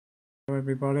Hello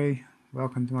everybody,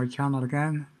 welcome to my channel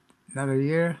again. Another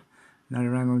year,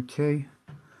 another MOT, and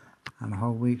a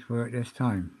whole week's work this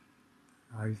time.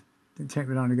 It didn't take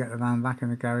me long to get the van back in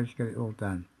the garage, get it all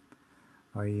done.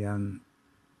 I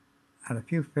had a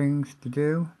few things to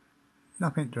do,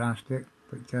 nothing drastic,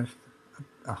 but just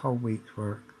a whole week's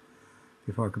work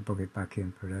before I could book it back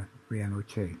in for the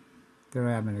re-MOT. There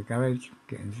I am in the garage,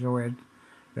 getting sorted,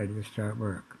 ready to start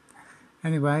work.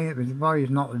 Anyway, it was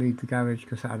advised not to leave the garage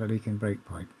because it had a leaking brake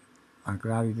pipe. I'm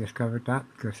glad he discovered that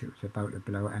because it was about to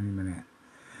blow at any minute.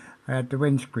 I had the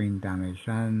windscreen damaged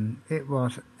and it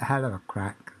was a hell of a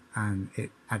crack and it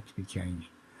had to be changed.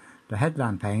 The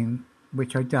headlamp pane,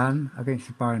 which I done against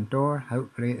the barn door,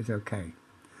 hopefully it is okay.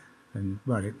 And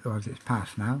well, it's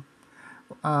passed now.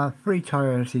 3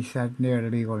 tyres, he said, near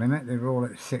the legal limit. They were all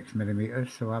at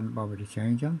 6mm, so I haven't bothered to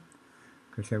change them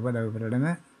because they went over the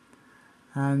limit.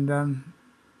 And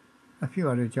a few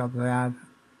other jobs I had,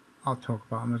 I'll talk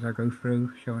about them as I go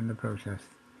through, showing the process.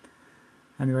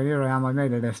 Anyway, here I am. I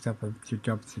made a list up of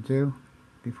jobs to do.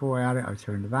 Before I had it, I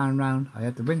turned the van round. I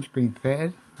had the windscreen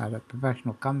fitted. I had a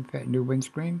professional come fit a new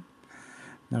windscreen.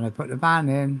 Then I put the van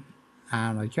in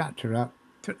and I jacked her up,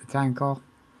 took the tank off,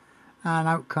 and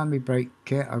out come my brake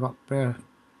kit. I got bare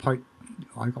pipe.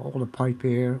 I got all the pipe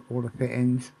here, all the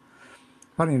fittings.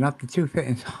 Funny enough, the 2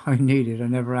 fittings I needed I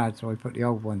never had, so I put the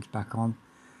old ones back on,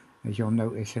 as you'll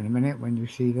notice in a minute when you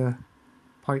see the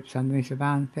pipes underneath the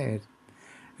van fitted.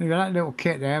 Anyway, that little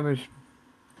kit there was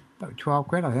about 12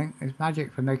 quid, I think. It's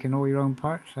magic for making all your own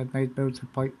parts. I've made loads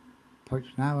of pipes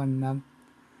now, and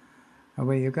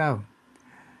away you go.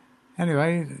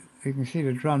 Anyway, you can see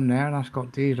the drum there, that's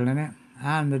got diesel in it,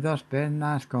 and the dustbin,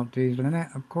 that's got diesel in it.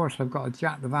 Of course, I've got to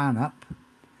jack the van up,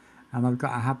 and I've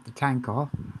got to have the tank off.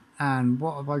 And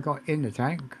what have I got in the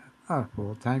tank? A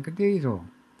full tank of diesel.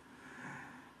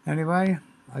 Anyway,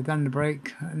 I done the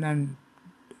brake, and then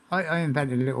I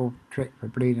invented a little trick for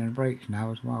bleeding the brakes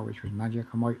now as well, which was magic.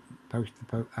 I might post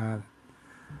a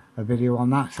video on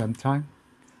that sometime.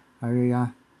 I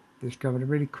discovered a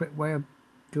really quick way of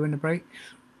doing the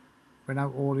brakes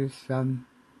without all this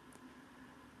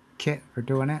kit for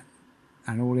doing it,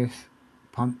 and all this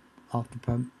pump, off the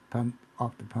pump, pump,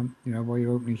 off the pump, you know, while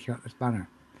you're opening shut the spanner.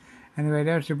 Anyway,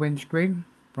 there's the windscreen,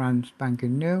 brand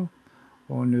spanking new,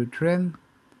 all new trim.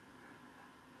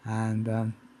 And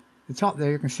the top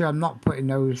there, you can see I'm not putting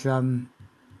those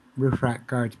roof rack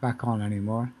guards back on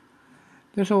anymore.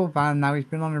 This old van now, he's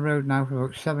been on the road now for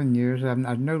about 7 years. I haven't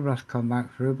had no rust come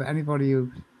back through, but anybody who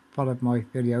followed my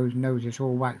videos knows it's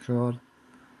all wax oiled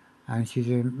and she's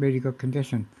in really good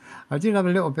condition. I did have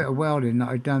a little bit of welding that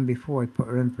I'd done before I put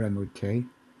her in for MOT.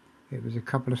 It was a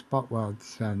couple of spot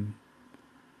welds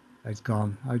it's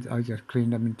gone. I just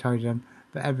cleaned them and tidied them.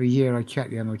 But every year I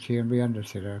check the MOT and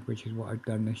re-undersit her, which is what I've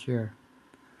done this year.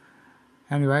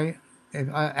 Anyway, if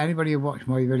anybody who watched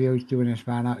my videos doing this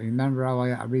van out, remember how I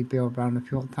had to rebuild around the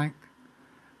fuel tank?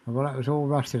 Well, that was all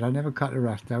rusted. I never cut the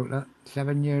rust out. Look,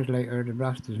 7 years later, the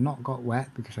rust has not got wet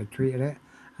because I treated it,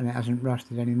 and it hasn't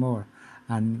rusted anymore.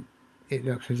 And it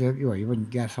looks as if, well, you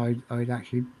wouldn't guess I'd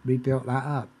actually rebuilt that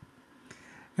up.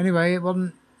 Anyway, it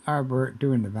wasn't hard work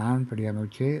doing the van for the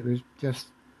MOT. It was just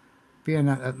being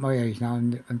at my age now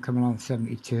and coming on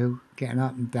 72, getting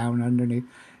up and down underneath.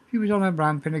 If he was on a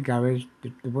ramp in a garage,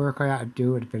 the work I had to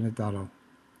do would have been a doddle.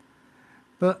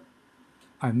 But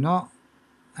I'm not,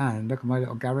 and look at my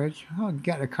little garage. I can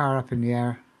get the car up in the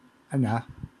air enough.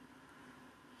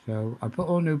 So I put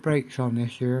all new brakes on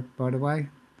this year, by the way.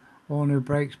 All new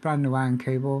brakes, brand new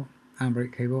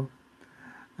handbrake cable,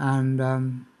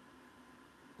 and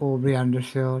all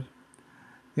re-undersealed.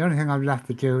 The only thing I've left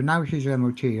to do, now she's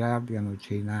MOT, I have the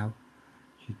MOT now,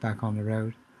 she's back on the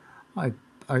road.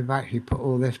 I've actually put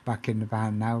all this back in the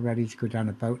van now, ready to go down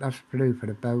the boat. That's flue for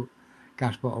the boat,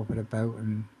 gas bottle for the boat,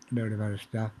 and a load of other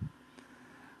stuff.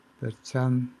 But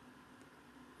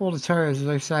all the tyres, as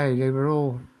I say,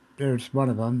 there's one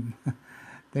of them,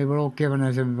 they were all given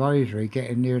as advisory,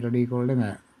 getting near the legal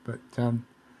limit. But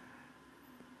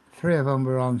 3 of them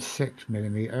were on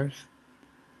 6mm.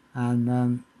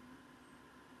 And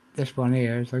this one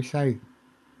here, as I say,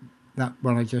 that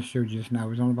one I just showed you just now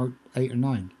was on about 8 or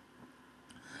 9.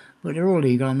 But they're all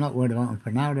legal. I'm not worried about them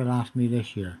for now. They'll last me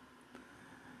this year.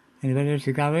 Anyway, there's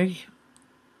the garage.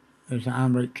 There's the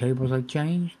handbrake cables I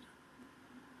changed.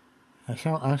 That's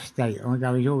all a state. My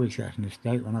garage always gets in a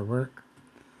state when I work.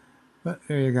 But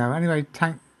there you go. Anyway,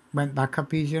 tank went back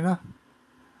up easy enough.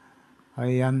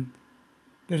 There's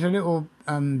a little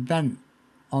vent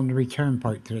on the return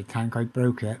pipe to the tank. I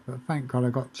broke it, but thank God I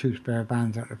got 2 spare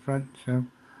vans at the front, so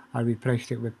I replaced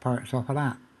it with parts off of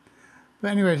that.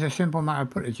 But anyway, it's a simple matter.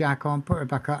 Put the jack on, put it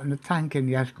back up, and the tank in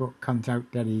the Escort comes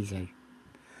out dead easy.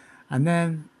 And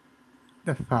then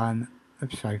the fun of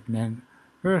siphoning.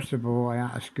 First of all, I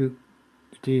had to scoop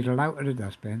the diesel out of the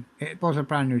dustbin. It was a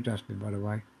brand new dustbin, by the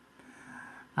way.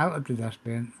 Out of the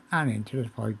dustbin and into the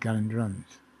 5-gallon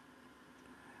drums.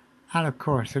 And of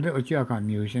course, the little jug I'm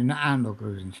using, the handle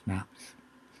goes and snaps.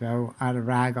 So I had a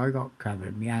rag I got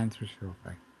covered, my hands were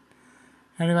filthy.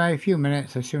 Anyway, a few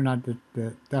minutes, I soon had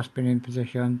the dustbin in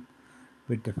position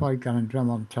with the 5-gallon drum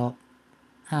on top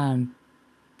and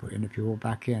putting the fuel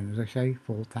back in, as I say,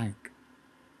 full tank.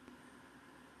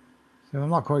 So I'm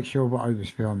not quite sure what I was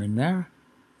filming there,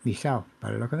 myself,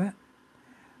 by the look of it.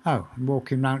 Oh, I'm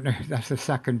walking round there, that's the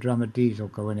second drum of diesel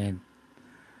going in.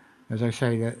 As I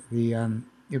say, that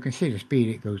you can see the speed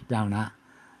it goes down at.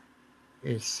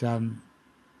 It's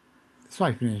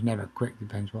siphoning is never quick,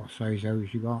 depends what size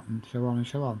hose you got, and so on and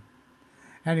so on.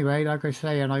 Anyway, like I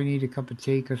say, and I need a cup of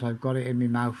tea because I've got it in my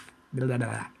mouth. Blah, blah,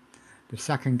 blah. The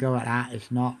second go at that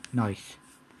is not nice.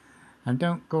 And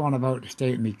don't go on about the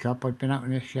state of me cup. I've been out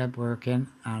in this shed working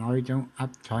and I don't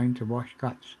have time to wash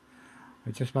cups.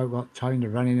 I just about got time to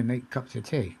run in and make cups of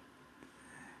tea.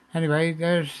 Anyway,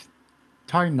 there's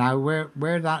time now where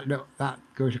that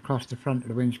goes across the front of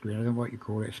the windscreen. I don't know what you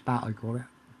call it, spat I call it.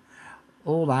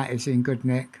 All that is in good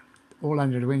nick. All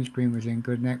under the windscreen was in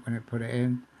good nick when I put it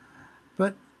in.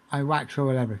 But I wax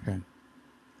oil everything.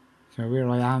 So here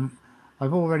I am.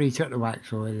 I've already took the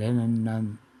wax oil in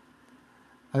and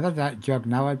I've had that jug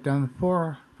now. I've done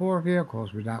four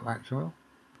vehicles with that wax oil.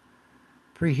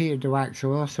 Preheated the wax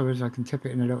oil so as I can tip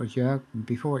it in a little jug and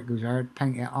before it goes out,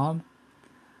 paint it on.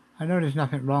 I know there's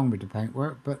nothing wrong with the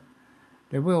paintwork, but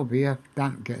there will be if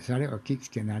damp gets at it or keeps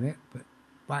getting at it. But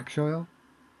wax oil,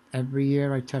 every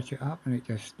year I touch it up and it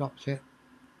just stops it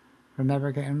from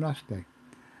ever getting rusty.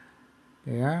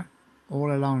 There,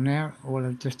 all along there,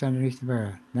 all just underneath the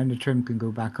burr. Then the trim can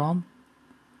go back on,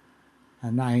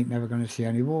 and that ain't never going to see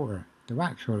any water. The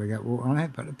wax oil will get water on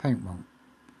it, but the paint won't.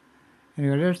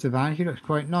 Anyway, there's the van. She looks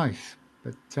quite nice,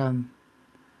 but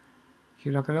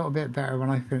she looked a little bit better when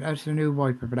I finished. That's the new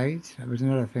wiper blades. That was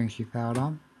another thing she failed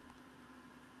on.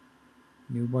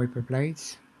 New wiper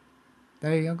blades.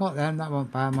 I got them. That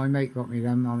wasn't bad. My mate got me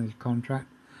them on his contract.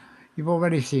 You've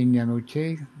already seen the MOT.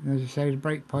 As I say, the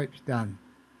brake pipe's done.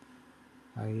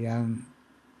 I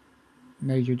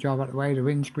made your job out of the way. The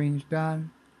windscreen's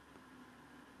done.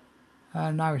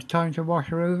 And now it's time to wash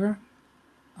her over.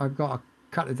 I've got a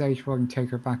couple of days before I can take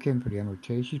her back in for the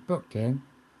MOT. She's booked in.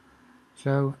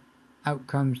 So out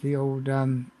comes the old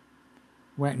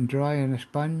wet and dry and a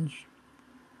sponge.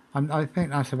 I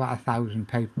think that's about 1,000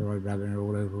 paper I'm rubbing her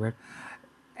all over with.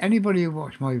 Anybody who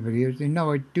watched my videos, they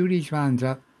know I do these vans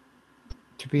up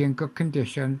to be in good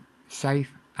condition,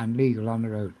 safe and legal on the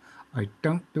road. I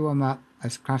don't do them up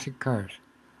as classic cars.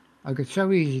 I could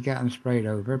so easily get them sprayed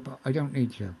over, but I don't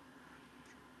need to.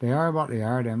 They are what they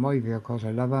are. They're my vehicles.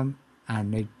 I love them,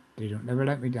 and they don't never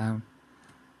let me down.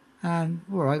 And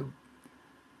all right,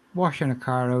 washing a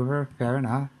car over, fair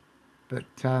enough. But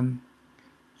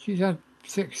she's had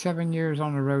 6-7 years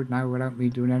on the road now without me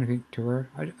doing anything to her.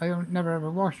 I don't never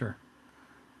ever wash her.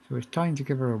 So it's time to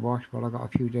give her a wash while I've got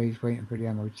a few days waiting for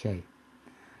the MOT.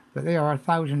 But they are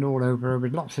 1,000 all over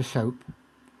with lots of soap.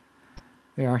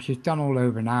 They are, she's done all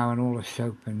over now and all the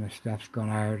soap and the stuff's gone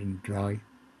hard and dry.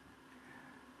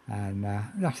 And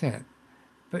that's it.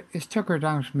 But it's took her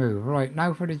down smooth. Right,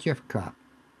 now for the Jif cut.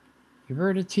 You've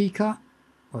heard of T-cut?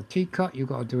 Well, T-cut you've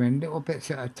got to do in little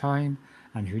bits at a time.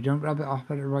 And if you don't rub it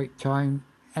off at the right time,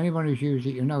 anyone who's used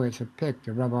it, you know it's a pig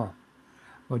to rub off.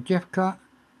 Well, Jif cut,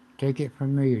 take it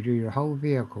from me, you do your whole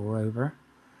vehicle over.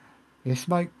 It's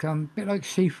like a bit like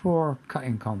C4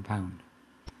 cutting compound.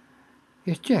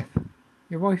 It's Jif.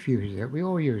 Your wife uses it. We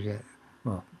all use it.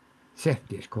 Well,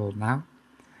 Sift it's called now.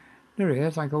 There it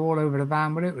is. I go all over the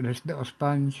van with it with this little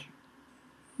sponge.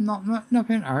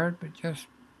 Nothing hard, but just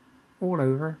all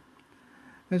over.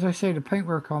 As I say, the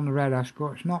paintwork on the Red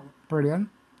Escort's not brilliant.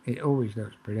 It always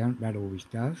looks brilliant. Red always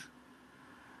does.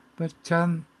 But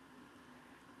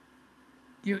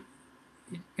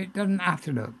it doesn't have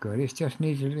to look good. It just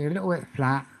needs to be a little bit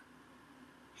flat,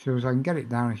 so as I can get it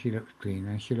down and she looks clean,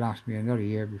 and she'll last me another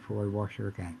year before I wash her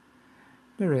again.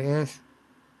 There it is.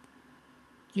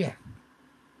 Yeah.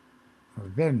 Well,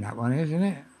 Vim that one is, isn't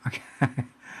it?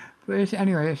 But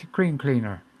anyway, it's a cream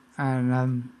cleaner,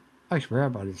 and I swear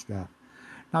by this stuff.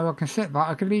 Now I can sit back.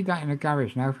 I can leave that in the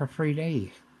garage now for 3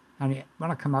 days, and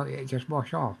when I come out, it just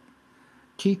wash off.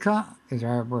 T-cut is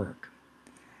hard work.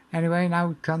 Anyway,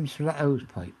 now comes the hose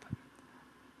pipe.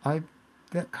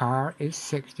 The car is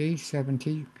 60,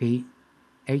 70 feet,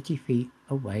 80 feet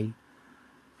away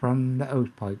from the hose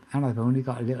pipe, and I've only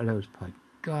got a little hose pipe.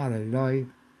 God alive,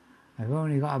 I've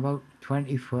only got about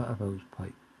 20 foot of hose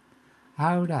pipe.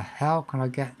 How the hell can I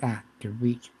get that to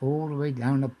reach all the way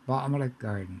down the bottom of the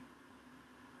garden?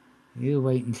 You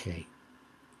wait and see.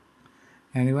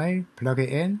 Anyway, plug it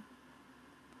in,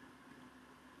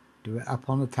 do it up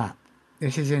on the tap.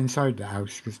 This is inside the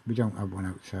house because we don't have one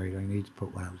outside. I need to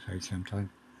put one outside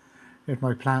sometime. There's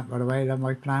my plant, by the way. Love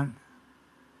my plant.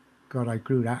 God, I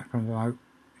grew that from about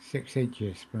 6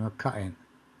 inches from a cutting.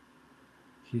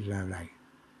 She's lovely.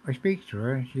 I speak to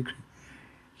her.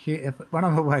 When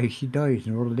I'm away, she dies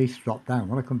and all the leaves drop down.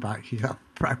 When I come back, she's up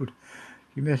proud.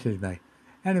 She misses me.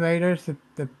 Anyway, there's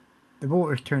the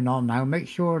water's turned on now. Make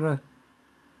sure the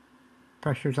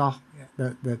pressure's off,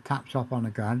 the tap's off on the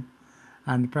gun,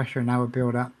 and the pressure now will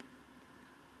build up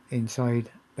inside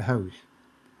the hose.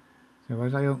 So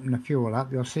as I open the fuel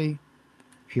up, you'll see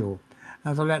fuel.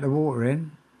 As I let the water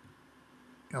in,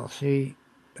 you'll see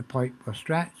the pipe will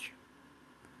stretch.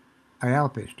 I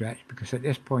help it stretch because at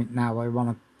this point now I want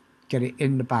to get it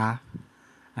in the bath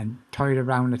and tied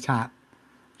around the tap,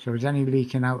 so if there's any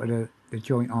leaking out of the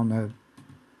joint on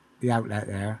the outlet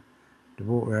there, the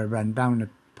water will run down the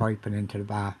pipe and into the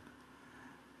bath.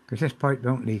 Because this pipe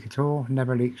don't leak at all,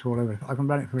 never leaks all over. I can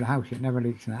run it through the house, it never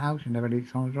leaks in the house, it never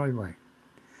leaks on the driveway.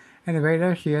 Anyway,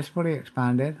 there she is, fully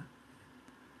expanded.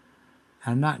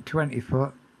 And that 20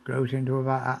 foot grows into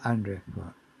about 100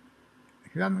 foot.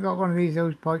 If you haven't got one of these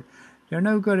hose pipes, they're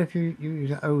no good if you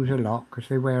use a hose a lot because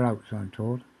they wear out, so I'm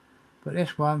told. But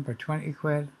this one for 20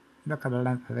 quid, look at the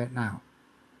length of it now.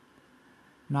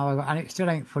 And it still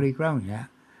ain't fully grown yet.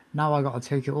 Now I got to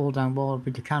take it all down wall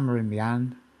with the camera in my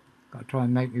hand. Got to try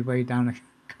and make my way down the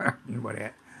curtain with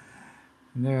it.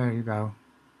 And there you go.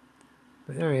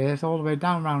 But there it is, all the way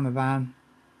down round the van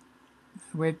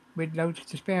with loads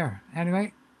to spare.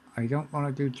 Anyway, I don't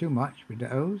want to do too much with the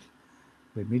hose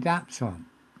with me daps on.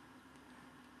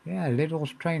 Yeah, little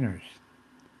trainers.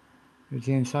 It's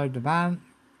inside the van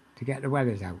to get the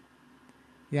wellies out.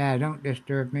 Yeah, don't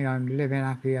disturb me, I'm living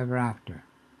happy ever after.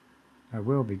 I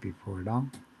will be before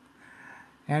long.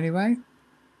 Anyway,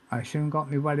 I soon got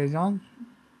my wellies on.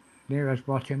 Lyra's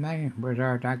watching me. Where's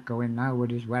our dad going now with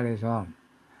his wellies on?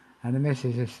 And the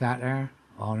missus is sat there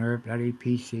on her bloody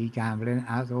PC gambling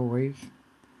as always.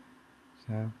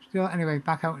 So, still, anyway,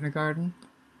 back out in the garden.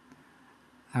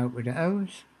 Out with the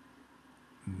hose.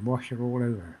 And wash her all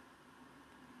over.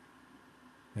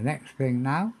 The next thing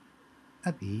now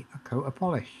would be a coat of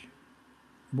polish.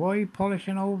 Why polish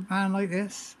an old van like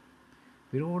this?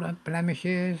 With all the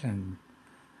blemishes and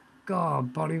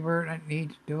God, bodywork that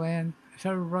needs doing. It's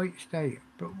a right state,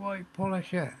 but why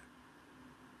polish it?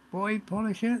 Why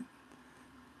polish it?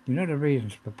 You know the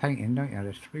reasons for painting, don't you?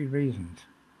 There's 3 reasons.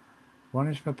 One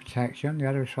is for protection, the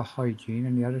other is for hygiene,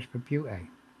 and the other is for beauty.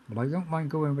 But I don't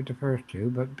mind going with the first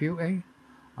 2, but beauty,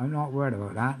 I'm not worried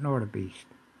about that, nor the beast.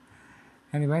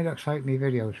 Anyway, looks like my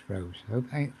video's froze. I hope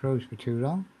it ain't froze for too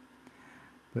long.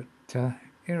 But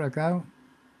here I go.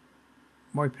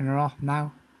 Wiping her off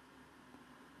now.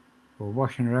 Or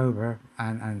washing her over,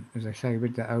 and as I say,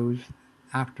 with the hose,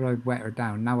 after I've wet her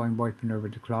down, now I'm wiping her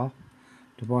with the cloth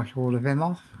to wash all the vim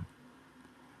off.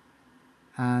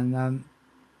 And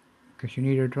because you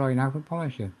need her dry now for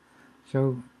polishing.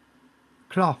 So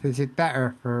cloth, is it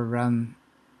better for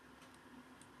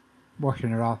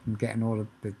washing her off and getting all of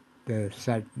the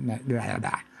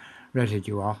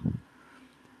residue off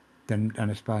than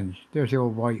a sponge? There's the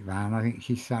old white van. I think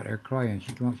she's sat there crying.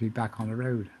 She wants to be back on the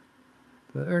road.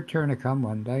 But her turn will come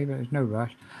one day, but there's no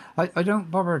rush. I don't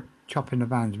bother chopping the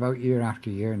vans about year after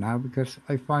year now, because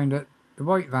I find that the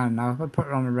white van now, if I put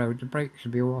it on the road, the brakes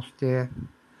will be all stiff.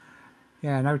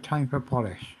 Yeah, no time for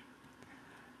polish.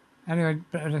 Anyway,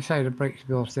 but as I say, the brakes will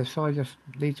be all stiff, so I just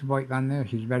leave the white van there.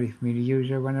 She's ready for me to use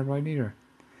her whenever I need her.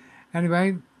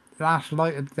 Anyway, last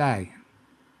light of the day.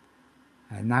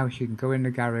 And now she can go in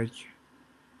the garage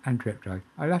and drip dry.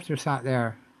 I left her sat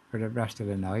there for the rest of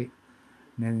the night.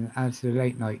 And then as the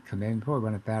late night come in, before I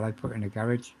went to bed, I put her in the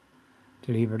garage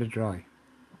to leave her to dry.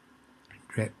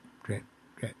 Drip, drip,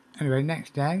 drip. Anyway,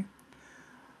 next day,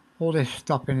 all this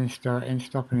stopping and starting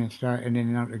in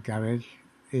and out of the garage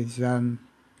is a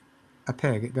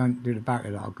pig. It don't do the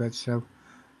battery a lot of good, so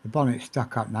the bonnet's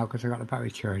stuck up now because I got the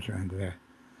battery charger under there.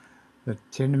 But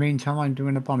in the meantime, I'm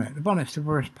doing the bonnet. The bonnet's the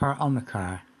worst part on the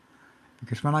car,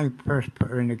 because when I first put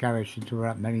her in the garage to do her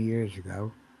up many years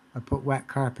ago, I put wet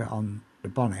carpet on the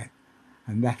bonnet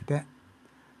and left it,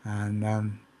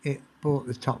 and it brought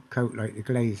the top coat, like the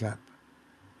glaze, up,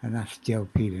 and that's still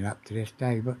peeling up to this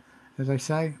day. But as I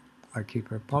say, I keep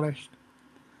her polished.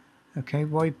 Okay,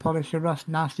 why polish a rust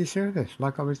nasty surface?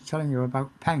 Like I was telling you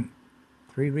about paint.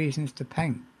 3 reasons to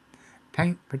paint.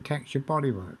 Paint protects your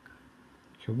bodywork.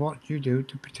 So what do you do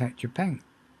to protect your paint?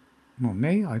 Well,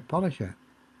 me, I polish it.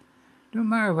 Don't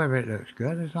matter whether it looks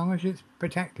good as long as it's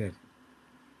protected.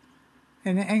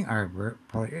 And it ain't hard work.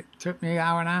 It took me an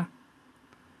hour and a half.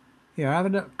 Here, have a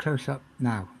look close up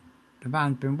now. The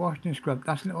van's been washed and scrubbed.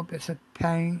 That's little bits of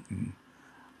paint, and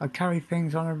I carry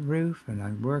things on a roof, and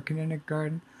I'm working in the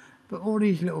garden. But all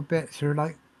these little bits are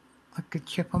like, I could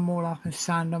chip them all off and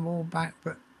sand them all back,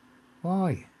 but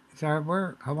why? It's hard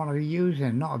work. I want to be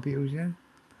using, not abusing.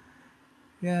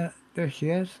 Yeah, there she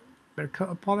is. Bit of cut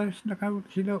of polish. Look how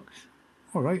she looks.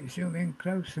 Alright, zoom in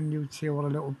close and you'd see all the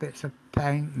little bits of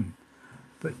paint.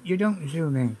 But you don't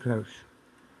zoom in close.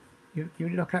 You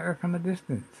look at her from a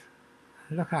distance.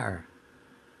 Look at her.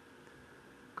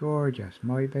 Gorgeous,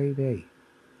 my baby.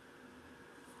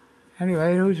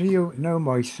 Anyway, those of you who know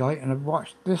my site and have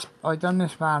watched this, I done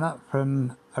this van up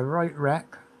from a right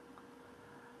wreck.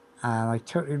 And I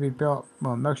totally rebuilt,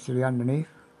 well, most of the underneath.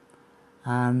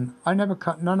 And I never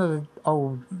cut none of the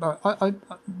old,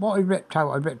 what I ripped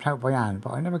out by hand,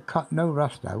 but I never cut no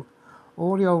rust out.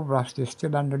 All the old rust is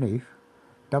still underneath,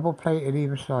 double plated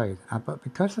either side. But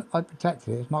because I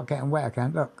protected it, it's not getting wet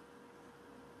again. Look,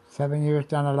 7 years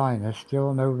down the line, there's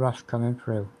still no rust coming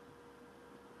through.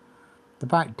 The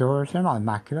back doors, they're not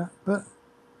immaculate, but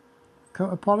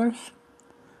coat of polish.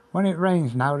 When it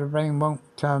rains now, the rain won't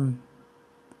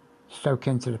soak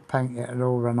into the paint, it'll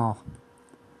all run off.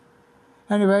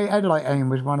 Anyway, headlight aim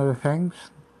was one of the things.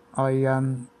 I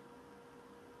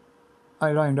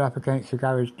lined up against the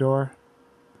garage door,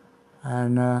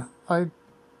 and I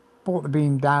brought the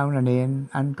beam down and in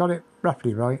and got it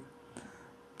roughly right.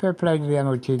 Fair play to the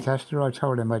MOT tester. I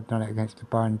told him I'd done it against the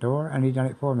barn door, and he done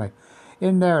it for me.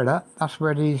 In there, that's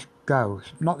where these go.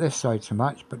 Not this side so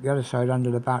much, but the other side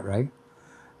under the battery.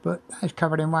 But it's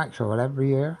covered in wax oil every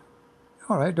year.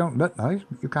 Alright, don't look nice,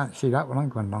 but you can't see that when I'm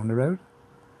going down the road.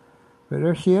 But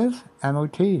there she is,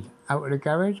 MOT'd, out of the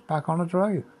garage, back on the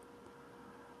drive.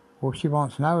 All she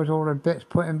wants now is all her bits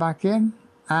putting back in,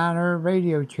 and her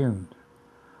radio tuned.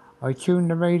 I tuned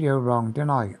the radio wrong, didn't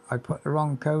I? I put the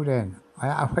wrong code in. I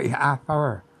had to wait a half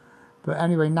hour. But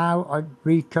anyway, now I've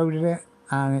recoded it,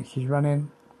 and she's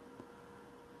running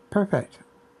perfect.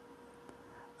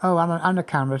 Oh, and the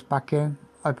camera's back in.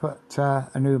 I put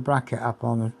a new bracket up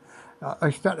on it.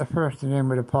 I stuck the first one in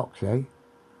with epoxy,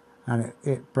 and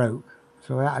it broke.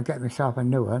 So I had to get myself a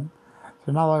new one.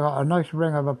 So now I got a nice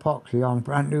ring of epoxy on a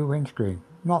brand new windscreen.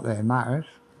 Not that it matters.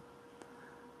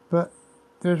 But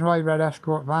there's my red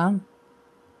Escort van.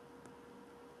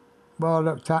 Well, I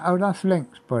looked at, oh, that's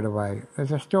links, by the way.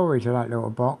 There's a story to that little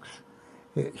box.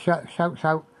 It shouts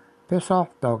out, piss off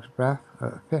dog's breath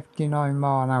at 59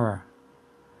 mile an hour.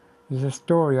 There's a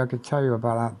story I could tell you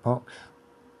about that box.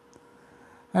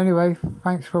 Anyway,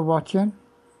 thanks for watching.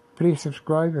 Please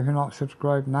subscribe if you're not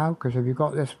subscribed now, because if you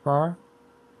got this far,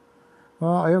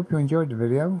 well, I hope you enjoyed the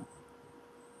video.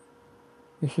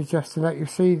 This is just to let you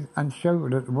see and show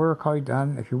that the work I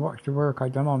done, if you watch the work I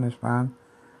done on this van,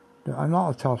 that I'm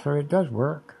not a tosser, it does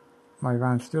work. My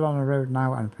van's still on the road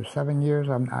now, and for 7 years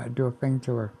I haven't had to do a thing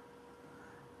to her.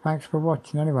 Thanks for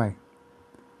watching anyway.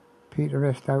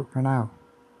 Petthewrist out for now.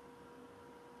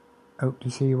 Hope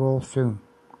to see you all soon.